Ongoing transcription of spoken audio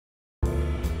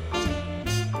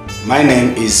My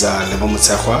name is Lebo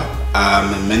Motshegoa.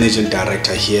 I'm a managing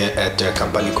director here at a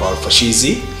company called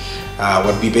Foshizi.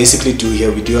 What we basically do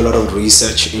here, we do a lot of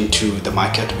research into the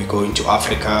market. We go into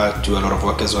Africa, do a lot of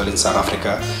work as well in South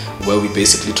Africa, where we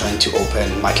basically trying to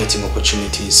open marketing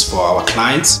opportunities for our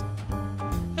clients.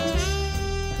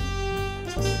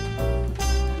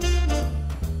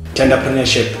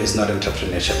 Tenderpreneurship is not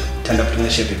entrepreneurship.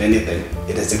 Tenderpreneurship, if anything,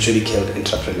 it has actually killed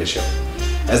entrepreneurship.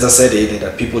 As I said earlier,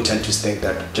 that people tend to think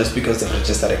that just because they've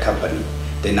registered a company,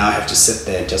 they now have to sit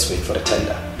there and just wait for a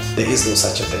tender. There is no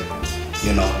such a thing.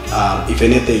 You know, if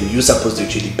anything, you're supposed to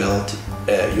actually build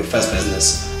your first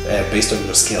business based on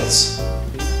your skills.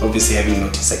 Obviously, having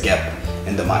noticed a gap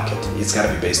in the market, it's got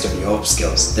to be based on your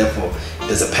skills. Therefore,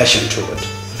 there's a passion to it.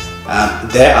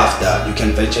 Thereafter, you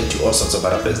can venture into all sorts of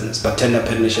other business, but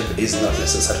tenderpreneurship is not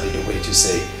necessarily the way to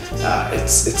say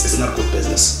it's not good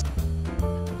business.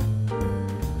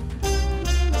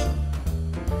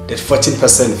 That 14%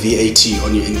 VAT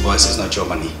on your invoice is not your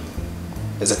money.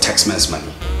 It's a taxman's money.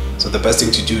 So the best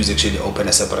thing to do is actually open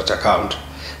a separate account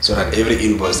so that every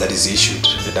invoice that is issued,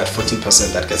 that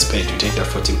 14% that gets paid, you take that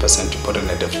 14% to put in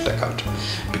a different account.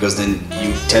 Because then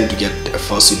you tend to get a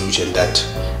false illusion that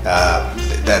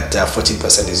that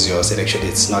 14% is yours, and actually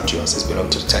it's not yours, it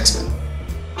belongs to the taxman.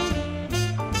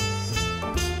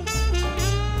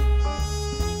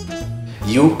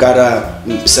 You gotta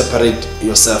separate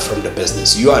yourself from the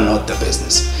business. You are not the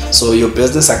business. So your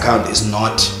business account is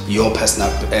not your personal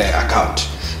account.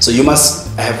 So you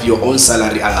must have your own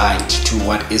salary aligned to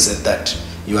what is it that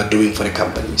you are doing for the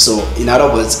company. So in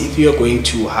other words, if you are going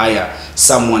to hire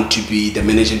someone to be the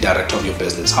managing director of your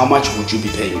business, how much would you be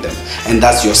paying them? And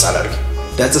that's your salary.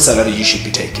 That's the salary you should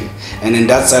be taking. And then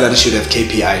that salary should have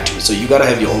KPI too. So you gotta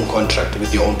have your own contract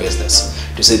with your own business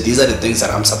to say these are the things that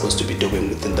I'm supposed to be doing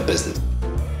within the business.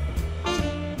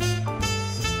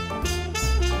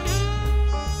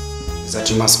 That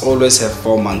you must always have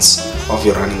 4 months of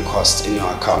your running costs in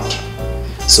your account.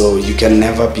 So you can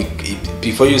never be,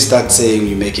 before you start saying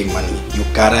you're making money, you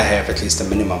gotta have at least a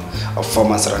minimum of 4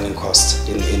 months running costs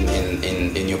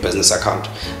in your business account.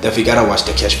 Therefore you gotta watch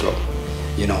the cash flow,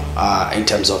 you know, in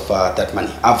terms of that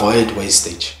money. Avoid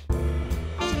wastage.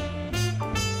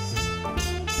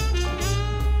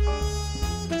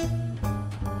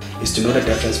 Is to know the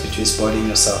difference between spoiling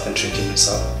yourself and treating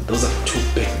yourself. Those are two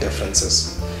big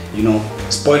differences. You know,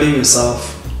 spoiling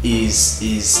yourself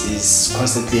is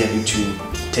constantly having to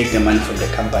take the money from the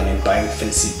company and buying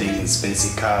fancy things,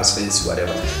 fancy cars, fancy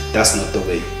whatever. That's not the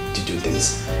way to do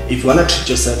things. If you want to treat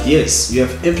yourself, yes, you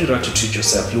have every right to treat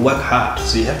yourself. You work hard,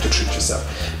 so you have to treat yourself.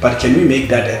 But can we make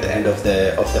that at the end of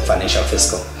the financial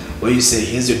fiscal, where you say,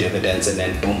 here's your dividends, and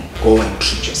then boom, go and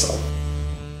treat yourself.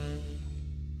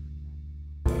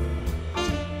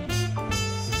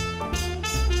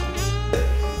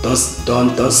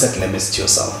 Don't set limits to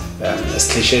yourself. As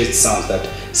cliche it sounds that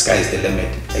sky is the limit,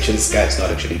 actually sky is not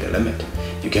actually the limit.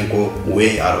 You can go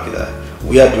way out of there.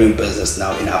 We are doing business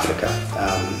now in Africa.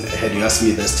 Had you asked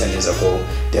me this 10 years ago,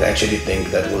 did I actually think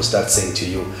that we'll start saying to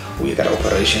you, we got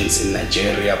operations in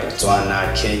Nigeria,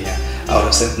 Botswana, Kenya? I would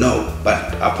have said no,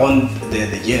 but upon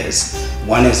the years,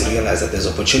 one has realized that there's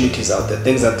opportunities out there,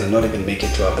 things that did not even make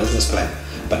it to our business plan.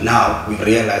 But now we've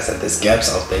realized that there's gaps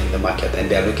out there in the market,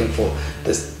 and they're looking for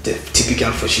the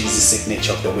typical Foshizi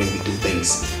signature of the way we do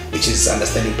things, which is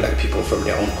understanding black people from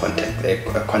their own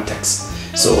context.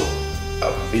 So,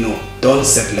 you know, don't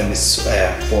set limits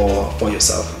for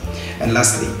yourself. And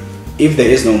lastly, if there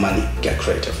is no money, get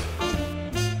creative.